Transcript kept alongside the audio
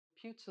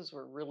Putzes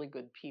were really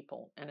good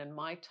people, and in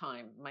my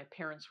time, my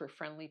parents were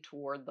friendly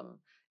toward them,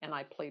 and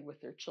I played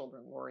with their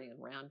children, Lori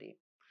and Randy.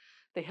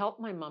 They helped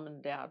my mom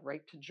and dad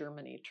write to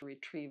Germany to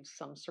retrieve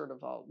some sort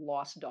of a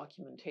lost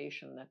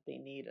documentation that they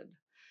needed.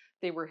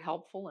 They were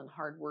helpful and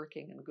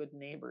hardworking and good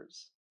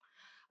neighbors.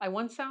 I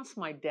once asked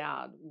my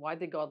dad why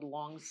they got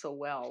along so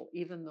well,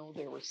 even though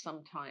they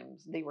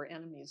were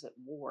enemies at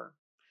war.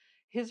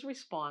 His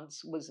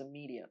response was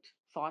immediate,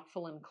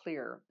 thoughtful, and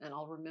clear, and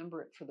I'll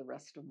remember it for the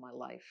rest of my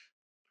life.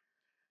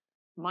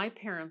 My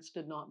parents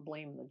did not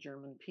blame the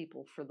German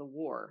people for the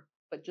war,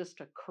 but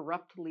just a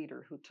corrupt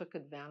leader who took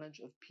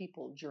advantage of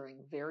people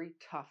during very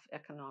tough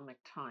economic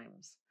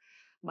times.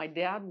 My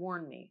dad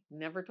warned me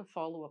never to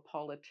follow a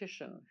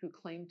politician who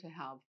claimed to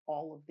have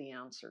all of the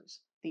answers,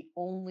 the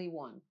only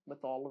one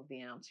with all of the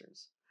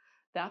answers.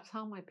 That's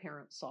how my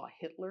parents saw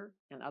Hitler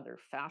and other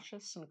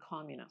fascists and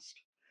communists.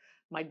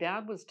 My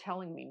dad was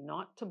telling me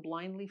not to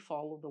blindly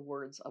follow the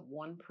words of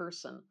one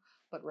person,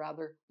 but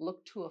rather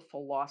look to a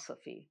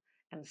philosophy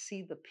and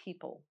see the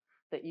people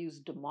that use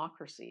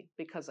democracy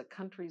because a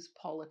country's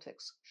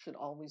politics should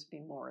always be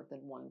more than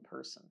one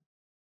person.